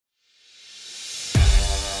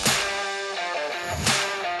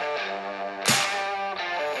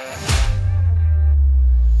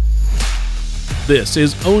This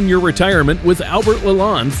is Own Your Retirement with Albert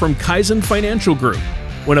Lalonde from Kaizen Financial Group.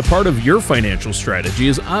 When a part of your financial strategy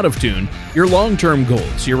is out of tune, your long-term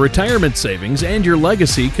goals, your retirement savings, and your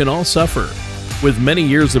legacy can all suffer. With many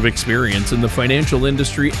years of experience in the financial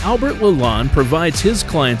industry, Albert Lalonde provides his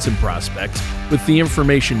clients and prospects with the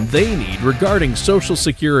information they need regarding Social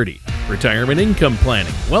Security, retirement income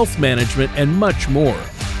planning, wealth management, and much more.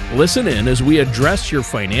 Listen in as we address your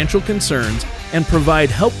financial concerns and provide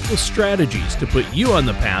helpful strategies to put you on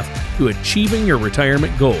the path to achieving your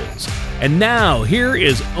retirement goals. And now, here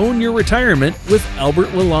is Own Your Retirement with Albert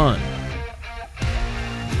Lalonde.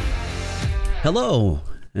 Hello,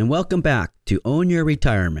 and welcome back to Own Your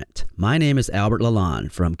Retirement. My name is Albert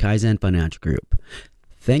Lalonde from Kaizen Financial Group.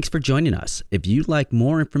 Thanks for joining us. If you'd like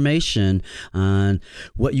more information on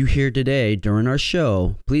what you hear today during our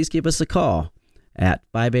show, please give us a call at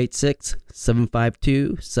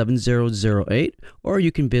 586-752-7008, or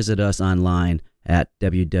you can visit us online at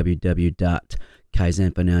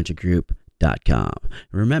www.kaizenfinancialgroup.com.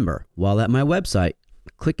 Remember, while at my website,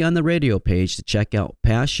 click on the radio page to check out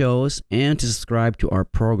past shows and to subscribe to our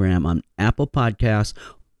program on Apple Podcasts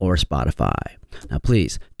or Spotify. Now,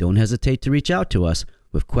 please don't hesitate to reach out to us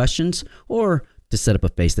with questions or to set up a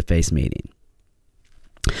face-to-face meeting.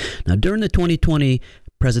 Now, during the 2020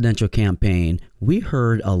 presidential campaign, we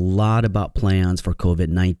heard a lot about plans for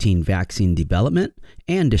COVID-19 vaccine development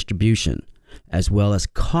and distribution, as well as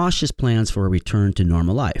cautious plans for a return to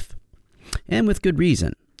normal life. And with good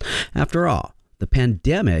reason. After all, the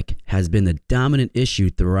pandemic has been the dominant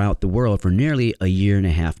issue throughout the world for nearly a year and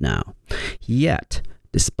a half now. Yet,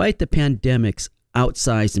 despite the pandemic's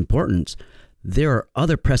outsized importance, there are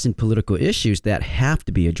other pressing political issues that have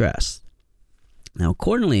to be addressed. Now,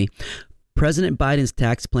 accordingly, President Biden's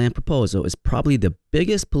tax plan proposal is probably the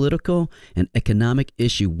biggest political and economic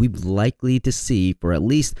issue we're likely to see for at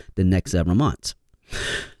least the next several months.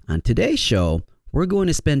 On today's show, we're going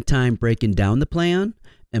to spend time breaking down the plan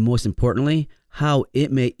and, most importantly, how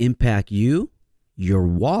it may impact you, your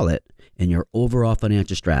wallet, and your overall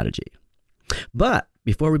financial strategy. But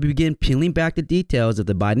before we begin peeling back the details of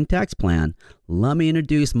the Biden tax plan, let me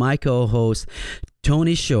introduce my co-host,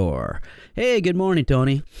 Tony Shore. Hey, good morning,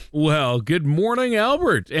 Tony. Well, good morning,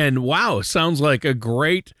 Albert. And wow, sounds like a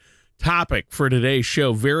great topic for today's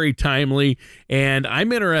show. Very timely. And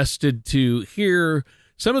I'm interested to hear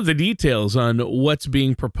some of the details on what's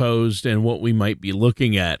being proposed and what we might be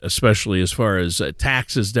looking at, especially as far as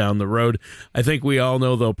taxes down the road. I think we all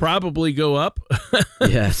know they'll probably go up.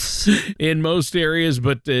 Yes. In most areas,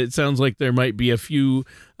 but it sounds like there might be a few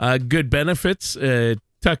good benefits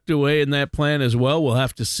tucked away in that plan as well. We'll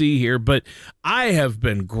have to see here, but I have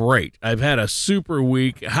been great. I've had a super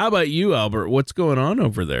week. How about you, Albert? What's going on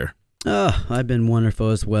over there? Oh, I've been wonderful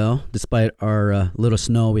as well, despite our little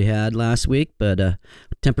snow we had last week, but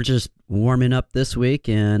temperatures warming up this week,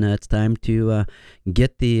 and it's time to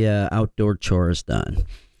get the outdoor chores done.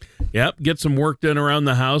 Yep, get some work done around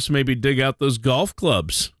the house, maybe dig out those golf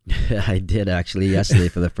clubs. I did actually yesterday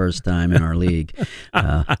for the first time in our league.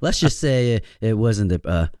 Let's just say it wasn't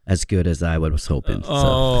as good as I was hoping.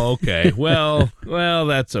 Oh, okay. Well,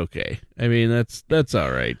 that's okay. I mean, that's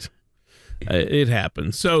all right. It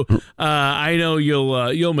happens. So I know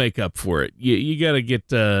you'll make up for it. You gotta get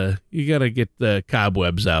the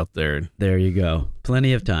cobwebs out there. There you go.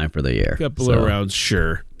 Plenty of time for the year. Couple of rounds,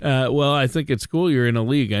 sure. Well, I think it's cool you're in a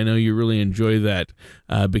league. I know you really enjoy that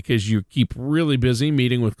because you keep really busy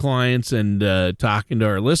meeting with clients and talking to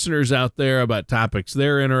our listeners out there about topics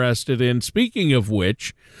they're interested in. Speaking of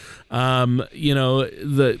which, I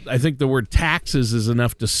think the word taxes is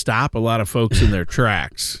enough to stop a lot of folks in their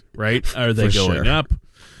tracks, right? Are they going up?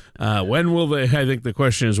 When will they? I think the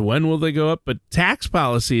question is, when will they go up? But tax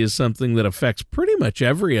policy is something that affects pretty much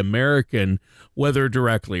every American, whether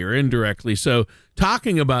directly or indirectly. So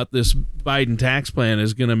talking about this Biden tax plan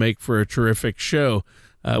is going to make for a terrific show.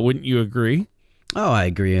 Wouldn't you agree? Oh, I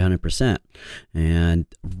agree 100%. And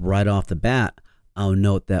right off the bat, I'll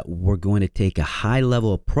note that we're going to take a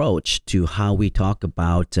high-level approach to how we talk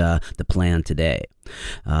about the plan today.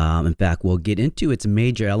 In fact, we'll get into its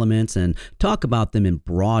major elements and talk about them in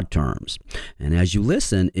broad terms. And as you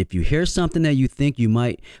listen, if you hear something that you think you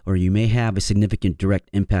might or you may have a significant direct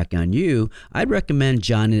impact on you, I'd recommend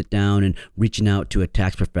jotting it down and reaching out to a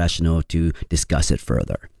tax professional to discuss it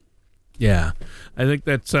further. Yeah, I think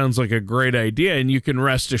that sounds like a great idea, and you can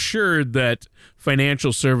rest assured that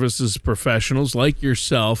financial services professionals like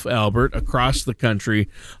yourself, Albert, across the country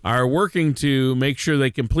are working to make sure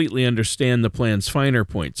they completely understand the plan's finer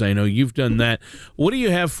points. I know you've done that. What do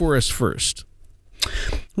you have for us first?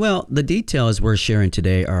 Well, the details we're sharing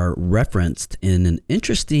today are referenced in an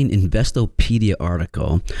interesting Investopedia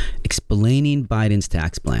article explaining Biden's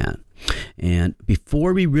tax plan. And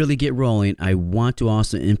before we really get rolling, I want to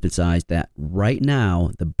also emphasize that right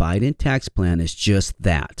now, the Biden tax plan is just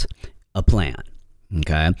that, a plan.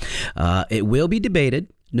 Okay, it will be debated,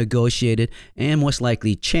 negotiated, and most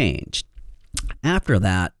likely changed. After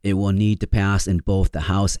that, it will need to pass in both the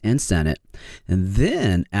House and Senate. And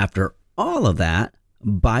then after all of that,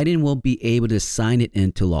 Biden will be able to sign it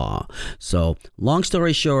into law. So, long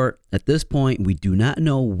story short, at this point, we do not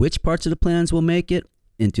know which parts of the plans will make it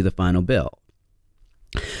into the final bill.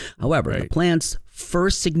 However, the plan's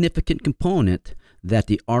first significant component that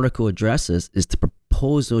the article addresses is the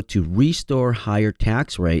proposal to restore higher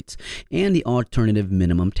tax rates and the alternative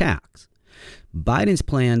minimum tax. Biden's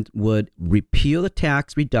plan would repeal the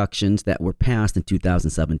tax reductions that were passed in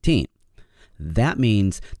 2017. That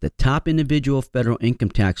means the top individual federal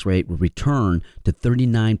income tax rate will return to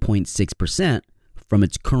 39.6% from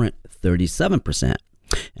its current 37%,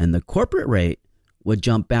 and the corporate rate would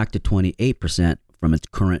jump back to 28% from its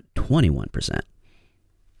current 21%.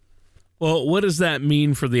 Well, what does that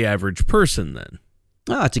mean for the average person then?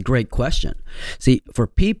 Oh, that's a great question. See, for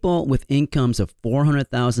people with incomes of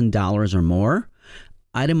 $400,000 or more,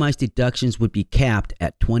 itemized deductions would be capped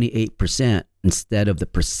at 28% instead of the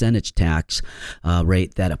percentage tax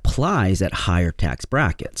rate that applies at higher tax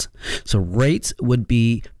brackets. So rates would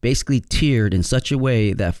be basically tiered in such a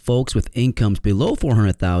way that folks with incomes below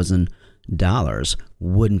 $400,000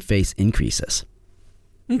 wouldn't face increases.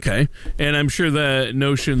 Okay. And I'm sure the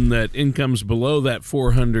notion that incomes below that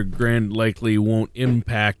 $400,000 likely won't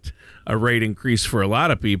impact a rate increase for a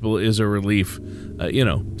lot of people is a relief,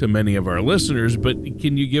 to many of our listeners. But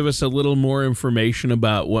can you give us a little more information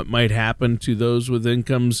about what might happen to those with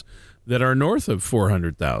incomes that are north of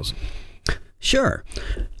 $400,000? Sure.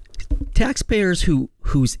 Taxpayers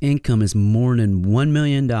whose income is more than $1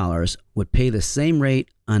 million would pay the same rate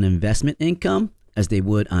on investment income as they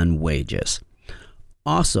would on wages.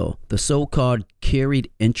 Also, the so-called carried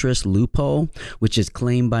interest loophole, which is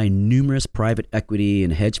claimed by numerous private equity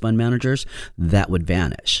and hedge fund managers, that would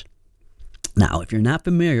vanish. Now, if you're not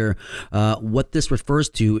familiar, what this refers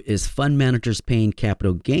to is fund managers paying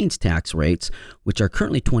capital gains tax rates, which are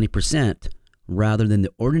currently 20%, rather than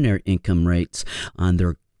the ordinary income rates on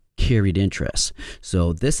their carried interest.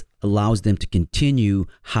 So this allows them to continue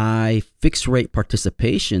high fixed rate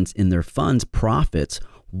participations in their fund's profits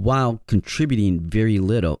while contributing very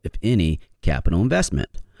little, if any, capital investment.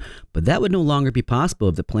 But that would no longer be possible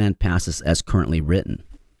if the plan passes as currently written.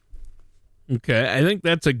 Okay, I think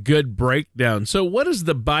that's a good breakdown. So what does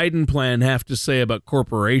the Biden plan have to say about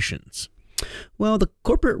corporations? Well, the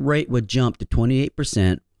corporate rate would jump to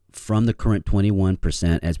 28% from the current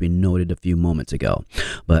 21%, as we noted a few moments ago.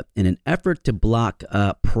 But in an effort to block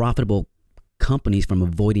profitable companies from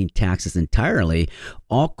avoiding taxes entirely,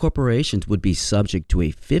 all corporations would be subject to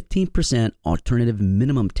a 15% alternative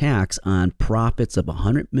minimum tax on profits of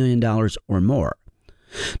 $100 million or more.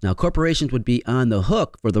 Now, corporations would be on the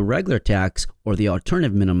hook for the regular tax or the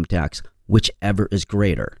alternative minimum tax, whichever is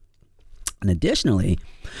greater. And additionally,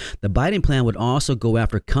 the Biden plan would also go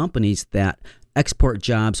after companies that export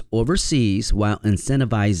jobs overseas while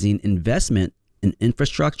incentivizing investment in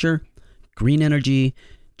infrastructure, green energy,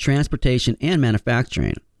 transportation, and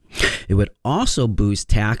manufacturing. It would also boost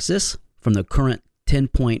taxes from the current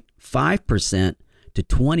 10.5% to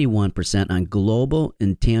 21% on global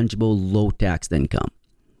intangible low-taxed income.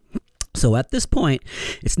 So at this point,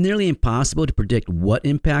 it's nearly impossible to predict what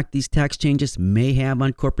impact these tax changes may have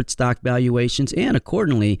on corporate stock valuations and,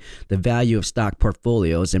 accordingly, the value of stock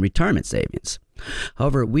portfolios and retirement savings.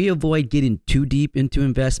 However, we avoid getting too deep into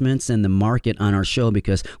investments and the market on our show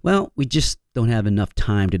because, well, we just don't have enough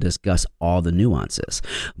time to discuss all the nuances.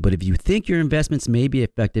 But if you think your investments may be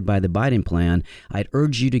affected by the Biden plan, I'd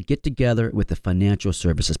urge you to get together with a financial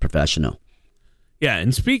services professional. Yeah,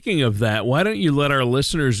 and speaking of that, why don't you let our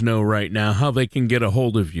listeners know right now how they can get a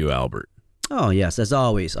hold of you, Albert? Oh, yes, as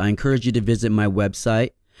always, I encourage you to visit my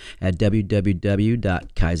website at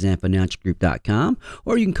www.kaizenfinancialgroup.com,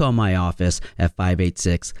 or you can call my office at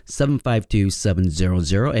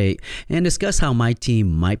 586-752-7008 and discuss how my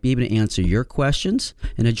team might be able to answer your questions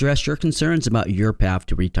and address your concerns about your path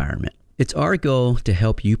to retirement. It's our goal to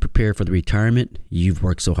help you prepare for the retirement you've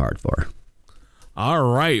worked so hard for. All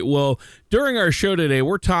right. Well, during our show today,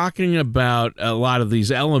 we're talking about a lot of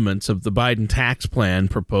these elements of the Biden tax plan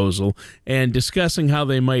proposal and discussing how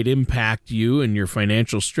they might impact you and your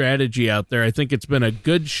financial strategy out there. I think it's been a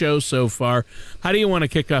good show so far. How do you want to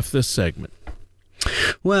kick off this segment?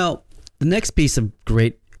 Well, the next piece of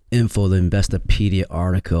great info the Investopedia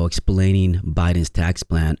article explaining Biden's tax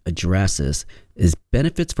plan addresses is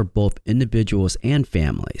benefits for both individuals and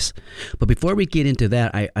families. But before we get into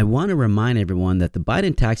that, I want to remind everyone that the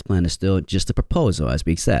Biden tax plan is still just a proposal, as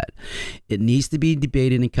we said. It needs to be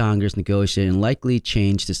debated in Congress, negotiated, and likely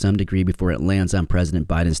changed to some degree before it lands on President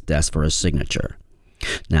Biden's desk for a signature.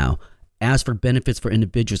 Now, as for benefits for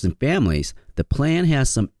individuals and families, the plan has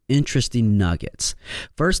some interesting nuggets.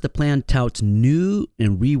 First, the plan touts new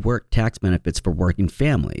and reworked tax benefits for working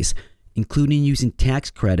families, including using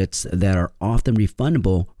tax credits that are often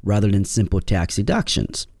refundable rather than simple tax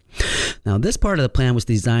deductions. Now, this part of the plan was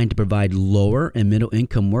designed to provide lower and middle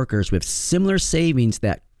income workers with similar savings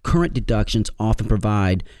that current deductions often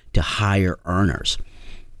provide to higher earners.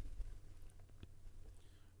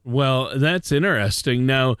 Well, that's interesting.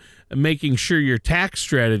 Now, making sure your tax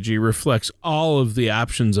strategy reflects all of the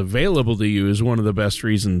options available to you is one of the best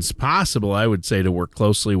reasons possible, I would say, to work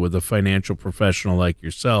closely with a financial professional like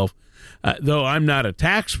yourself. Though I'm not a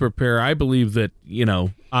tax preparer, I believe that,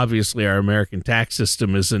 obviously our American tax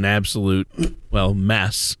system is an absolute,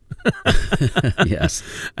 mess. Yes.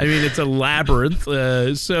 I mean, it's a labyrinth.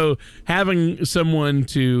 So having someone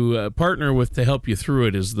to partner with to help you through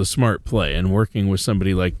it is the smart play, and working with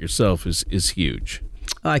somebody like yourself is huge.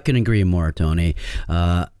 I couldn't agree more, Tony.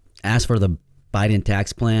 As for the Biden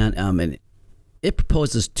tax plan, it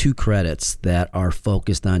proposes two credits that are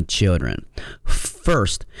focused on children.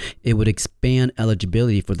 First, it would expand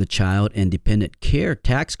eligibility for the Child and Dependent Care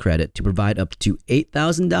Tax Credit to provide up to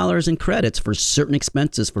 $8,000 in credits for certain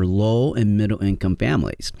expenses for low and middle income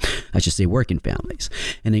families. I should say working families.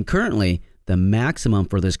 And then currently, the maximum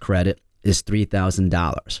for this credit is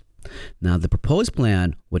 $3,000. Now, the proposed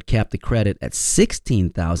plan would cap the credit at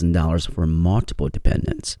 $16,000 for multiple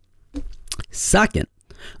dependents. Second,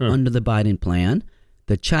 under the Biden plan,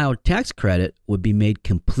 the child tax credit would be made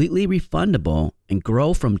completely refundable and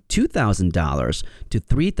grow from $2,000 to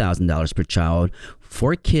 $3,000 per child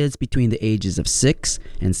for kids between the ages of 6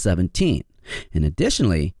 and 17. And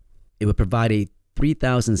additionally, it would provide a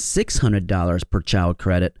 $3,600 per child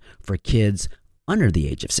credit for kids under the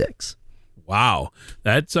age of 6. Wow,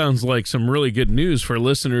 that sounds like some really good news for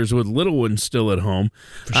listeners with little ones still at home.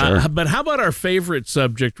 For sure. But how about our favorite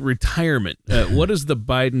subject, retirement? What does the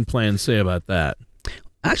Biden plan say about that?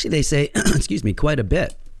 Actually, they say, quite a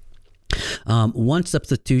bit. One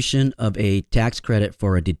substitution of a tax credit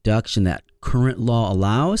for a deduction that current law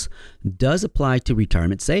allows does apply to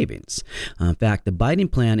retirement savings. In fact, the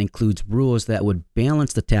Biden plan includes rules that would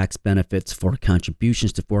balance the tax benefits for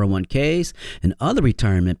contributions to 401ks and other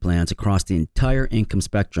retirement plans across the entire income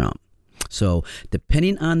spectrum. So,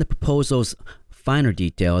 depending on the proposal's finer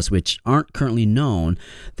details, which aren't currently known,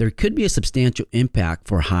 there could be a substantial impact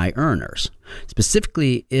for high earners.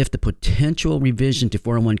 Specifically, if the potential revision to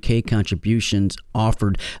 401k contributions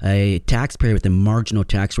offered a taxpayer with a marginal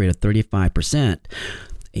tax rate of 35%,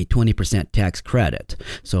 a 20% tax credit.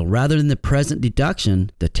 So rather than the present deduction,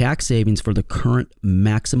 the tax savings for the current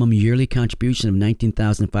maximum yearly contribution of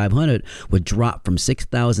 $19,500 would drop from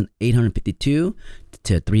 $6,852 to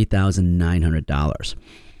 $3,900.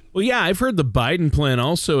 Well, yeah, I've heard the Biden plan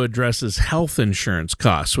also addresses health insurance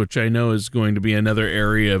costs, which I know is going to be another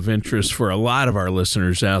area of interest for a lot of our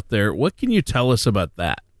listeners out there. What can you tell us about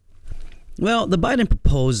that? Well, the Biden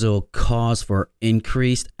proposal calls for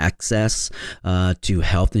increased access to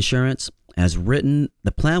health insurance. As written,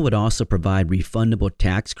 the plan would also provide refundable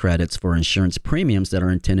tax credits for insurance premiums that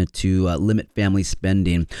are intended to limit family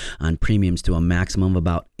spending on premiums to a maximum of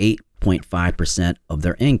about 8.5% of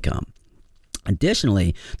their income.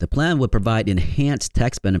 Additionally, the plan would provide enhanced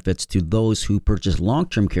tax benefits to those who purchase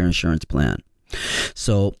long-term care insurance plan.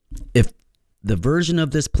 So if the version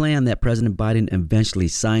of this plan that President Biden eventually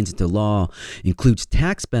signs into law includes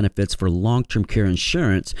tax benefits for long-term care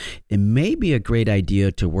insurance, it may be a great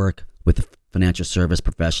idea to work with a financial service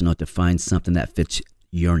professional to find something that fits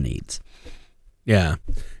your needs. Yeah,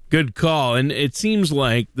 good call. And it seems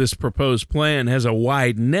like this proposed plan has a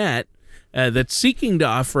wide net that's seeking to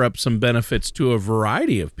offer up some benefits to a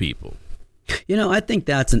variety of people. I think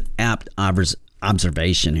that's an apt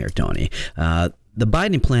observation here, Tony. The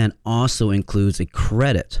Biden plan also includes a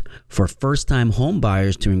credit for first-time home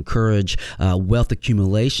buyers to encourage wealth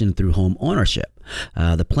accumulation through home ownership.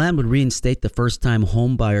 The plan would reinstate the first-time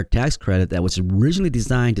home buyer tax credit that was originally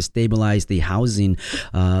designed to stabilize the housing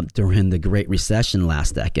during the Great Recession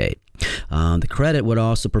last decade. The credit would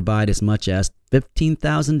also provide as much as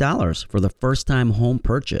 $15,000 for the first-time home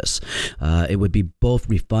purchase. It would be both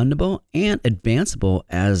refundable and advanceable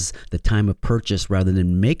as the time of purchase rather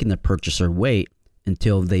than making the purchaser wait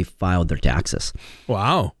until they filed their taxes.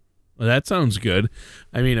 Wow. Well, that sounds good.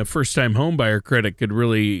 I mean, a first-time homebuyer credit could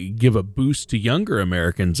really give a boost to younger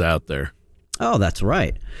Americans out there. Oh, that's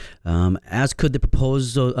right. As could the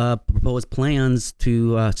proposed plans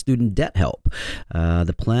to student debt help.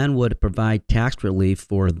 The plan would provide tax relief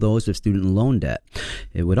for those with student loan debt.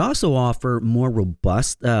 It would also offer more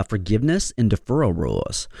robust forgiveness and deferral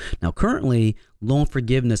rules. Now, currently, loan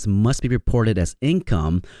forgiveness must be reported as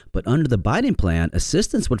income, but under the Biden plan,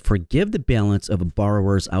 assistance would forgive the balance of a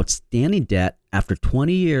borrower's outstanding debt after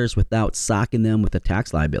 20 years without socking them with a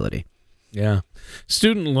tax liability. Yeah.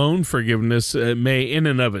 Student loan forgiveness may in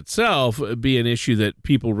and of itself be an issue that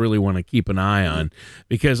people really want to keep an eye on,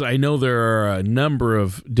 because I know there are a number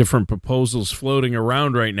of different proposals floating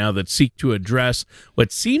around right now that seek to address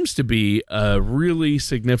what seems to be a really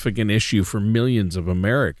significant issue for millions of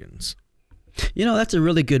Americans. You know, that's a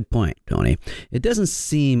really good point, Tony. It doesn't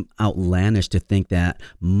seem outlandish to think that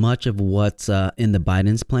much of what's in the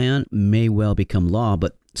Biden's plan may well become law,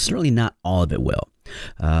 but certainly not all of it will.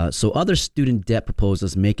 So other student debt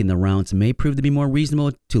proposals making the rounds may prove to be more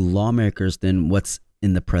reasonable to lawmakers than what's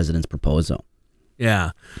in the president's proposal.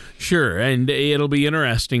 Yeah, sure. And it'll be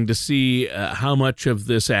interesting to see how much of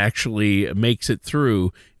this actually makes it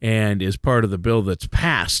through and is part of the bill that's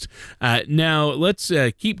passed. Now, let's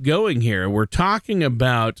keep going here. We're talking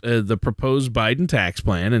about the proposed Biden tax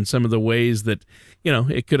plan and some of the ways that,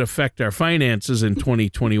 it could affect our finances in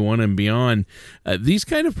 2021 and beyond. These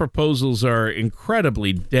kind of proposals are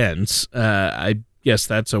incredibly dense. I guess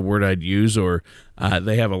that's a word I'd use, or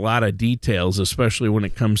they have a lot of details, especially when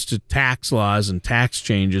it comes to tax laws and tax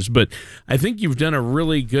changes. But I think you've done a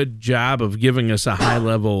really good job of giving us a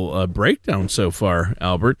high-level breakdown so far,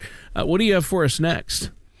 Albert. What do you have for us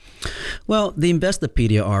next? Well, the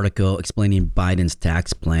Investopedia article explaining Biden's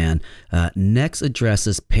tax plan next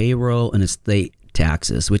addresses payroll and estate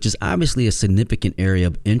taxes, which is obviously a significant area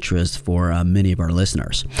of interest for many of our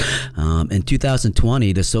listeners. In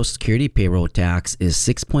 2020, the Social Security payroll tax is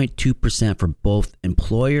 6.2% for both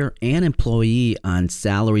employer and employee on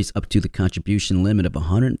salaries up to the contribution limit of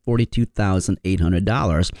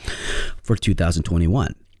 $142,800 for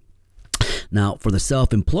 2021. Now, for the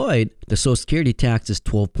self-employed, the Social Security tax is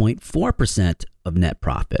 12.4% of net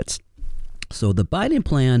profits. So the Biden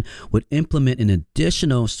plan would implement an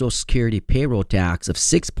additional Social Security payroll tax of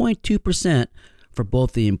 6.2% for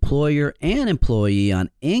both the employer and employee on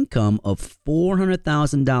income of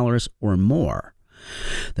 $400,000 or more.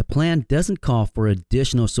 The plan doesn't call for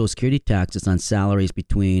additional Social Security taxes on salaries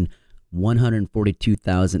between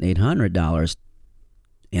 $142,800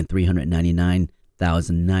 and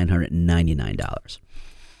 $399,999.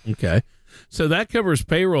 Okay. So that covers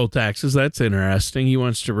payroll taxes. That's interesting. He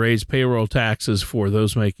wants to raise payroll taxes for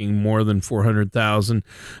those making more than $400,000.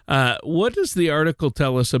 What does the article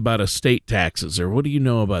tell us about estate taxes, or what do you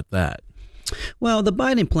know about that? Well, the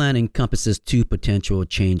Biden plan encompasses two potential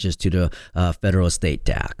changes to the federal estate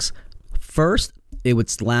tax. First, it would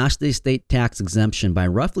slash the estate tax exemption by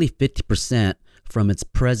roughly 50% from its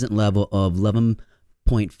present level of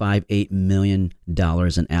 $11.58 million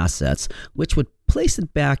in assets, which would place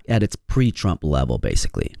it back at its pre-Trump level,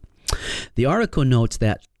 basically. The article notes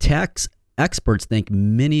that tax experts think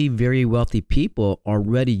many very wealthy people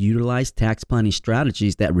already utilize tax planning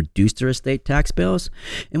strategies that reduce their estate tax bills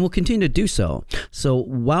and will continue to do so. So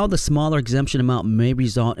while the smaller exemption amount may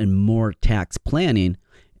result in more tax planning,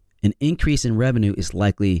 an increase in revenue is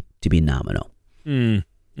likely to be nominal.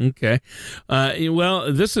 Okay.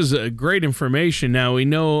 Well, this is great information. Now, we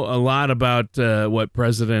know a lot about what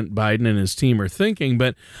President Biden and his team are thinking,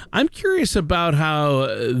 but I'm curious about how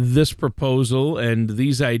this proposal and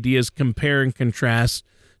these ideas compare and contrast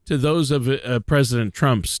to those of President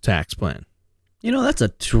Trump's tax plan. That's a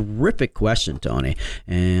terrific question, Tony.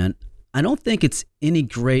 And I don't think it's any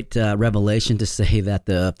great revelation to say that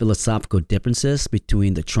the philosophical differences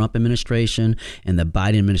between the Trump administration and the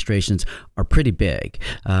Biden administrations are pretty big.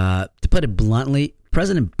 To put it bluntly,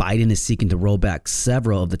 President Biden is seeking to roll back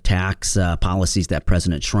several of the tax policies that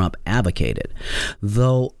President Trump advocated.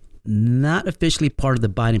 Though not officially part of the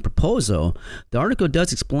Biden proposal, the article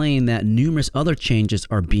does explain that numerous other changes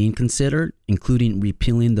are being considered, including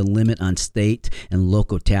repealing the limit on state and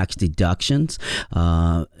local tax deductions,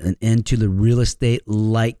 an end to the real estate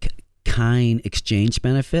like-kind exchange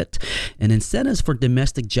benefit, and incentives for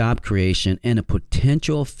domestic job creation, and a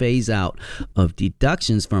potential phase-out of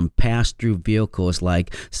deductions from pass-through vehicles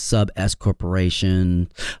like sub-S corporation,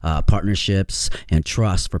 partnerships, and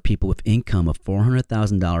trusts for people with income of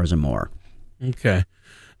 $400,000 or more. Okay.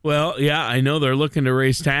 Well, yeah, I know they're looking to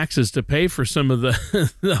raise taxes to pay for some of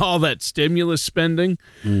the all that stimulus spending.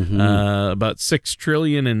 About $6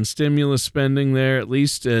 trillion in stimulus spending there, at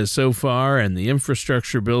least so far, and the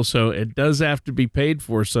infrastructure bill. So it does have to be paid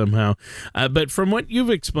for somehow. But from what you've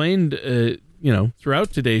explained,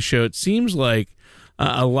 throughout today's show, it seems like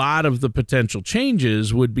a lot of the potential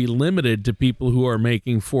changes would be limited to people who are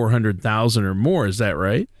making $400,000 or more. Is that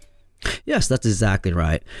right? Yes, that's exactly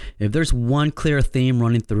right. If there's one clear theme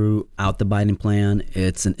running throughout the Biden plan,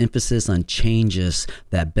 it's an emphasis on changes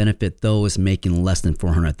that benefit those making less than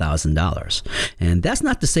 $400,000. And that's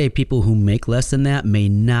not to say people who make less than that may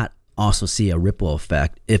not also see a ripple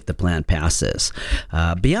effect if the plan passes.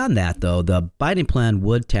 Beyond that, though, the Biden plan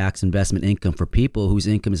would tax investment income for people whose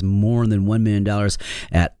income is more than $1 million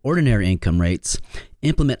at ordinary income rates,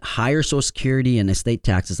 implement higher Social Security and estate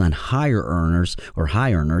taxes on higher earners,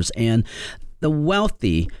 and the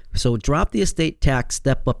wealthy. So drop the estate tax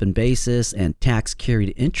step up in basis and tax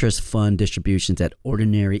carried interest fund distributions at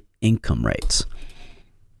ordinary income rates.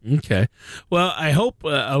 Okay. Well, I hope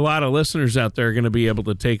a lot of listeners out there are going to be able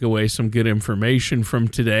to take away some good information from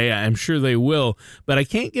today. I'm sure they will, but I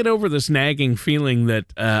can't get over this nagging feeling that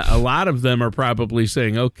a lot of them are probably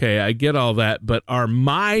saying, okay, I get all that, but are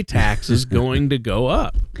my taxes going to go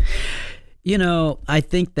up? I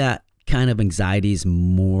think that kind of anxiety is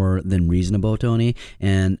more than reasonable, Tony.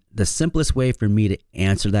 And the simplest way for me to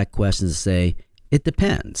answer that question is to say, it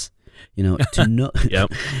depends. To know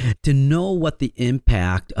Yep. to know what the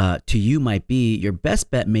impact to you might be, your best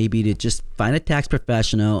bet may be to just find a tax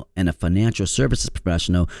professional and a financial services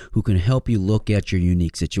professional who can help you look at your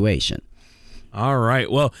unique situation. All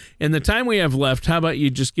right. Well, in the time we have left, how about you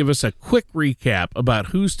just give us a quick recap about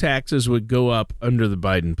whose taxes would go up under the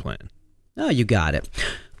Biden plan? Oh, you got it.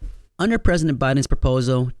 Under President Biden's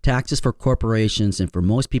proposal, taxes for corporations and for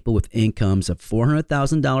most people with incomes of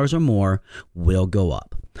 $400,000 or more will go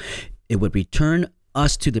up. It would return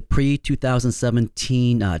us to the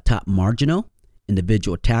pre-2017 top marginal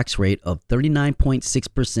individual tax rate of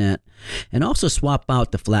 39.6% and also swap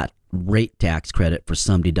out the flat rate tax credit for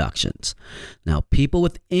some deductions. Now, people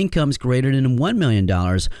with incomes greater than $1 million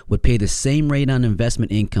would pay the same rate on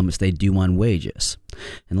investment income as they do on wages.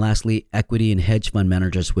 And lastly, equity and hedge fund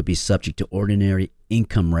managers would be subject to ordinary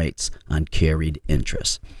income rates on carried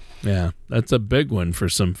interest. Yeah, that's a big one for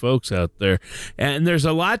some folks out there. And there's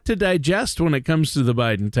a lot to digest when it comes to the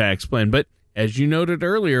Biden tax plan. But as you noted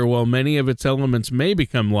earlier, while many of its elements may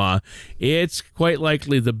become law, it's quite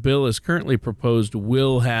likely the bill as currently proposed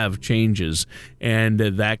will have changes, and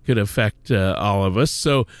that could affect all of us.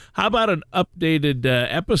 So how about an updated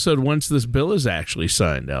episode once this bill is actually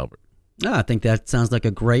signed, Albert? I think that sounds like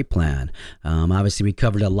a great plan. Obviously, we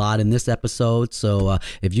covered a lot in this episode, so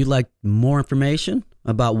if you'd like more information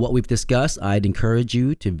about what we've discussed, I'd encourage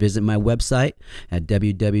you to visit my website at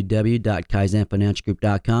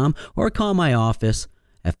www.kaizenfinancialgroup.com or call my office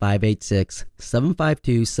at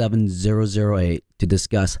 586-752-7008 to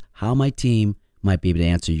discuss how my team might be able to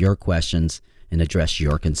answer your questions and address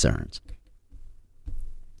your concerns.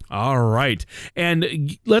 All right.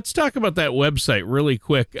 And let's talk about that website really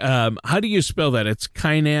quick. How do you spell that? It's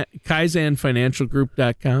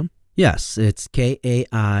KaizenFinancialGroup.com? Yes, it's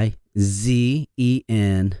KAIZEN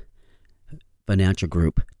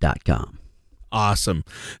financialgroup.com. Awesome.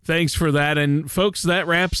 Thanks for that. And folks, that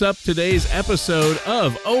wraps up today's episode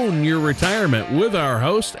of Own Your Retirement with our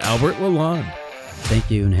host, Albert Lalonde. Thank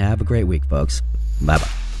you and have a great week, folks. Bye-bye.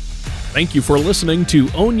 Thank you for listening to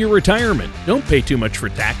Own Your Retirement. Don't pay too much for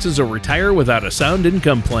taxes or retire without a sound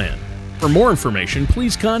income plan. For more information,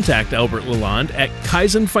 please contact Albert Lalonde at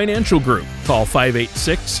Kaizen Financial Group. Call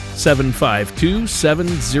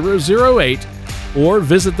 586-752-7008 or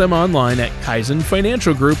visit them online at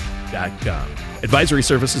KaizenFinancialGroup.com. Advisory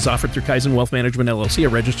services offered through Kaizen Wealth Management, LLC, a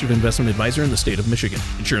registered investment advisor in the state of Michigan.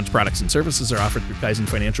 Insurance products and services are offered through Kaizen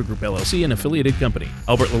Financial Group, LLC, an affiliated company.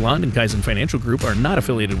 Albert Lalonde and Kaizen Financial Group are not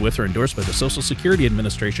affiliated with or endorsed by the Social Security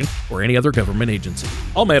Administration or any other government agency.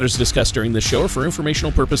 All matters discussed during this show are for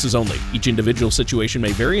informational purposes only. Each individual situation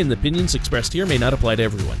may vary, and the opinions expressed here may not apply to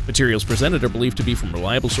everyone. Materials presented are believed to be from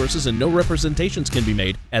reliable sources, and no representations can be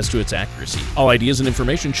made as to its accuracy. All ideas and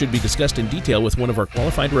information should be discussed in detail with one of our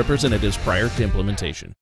qualified representatives prior to implementation.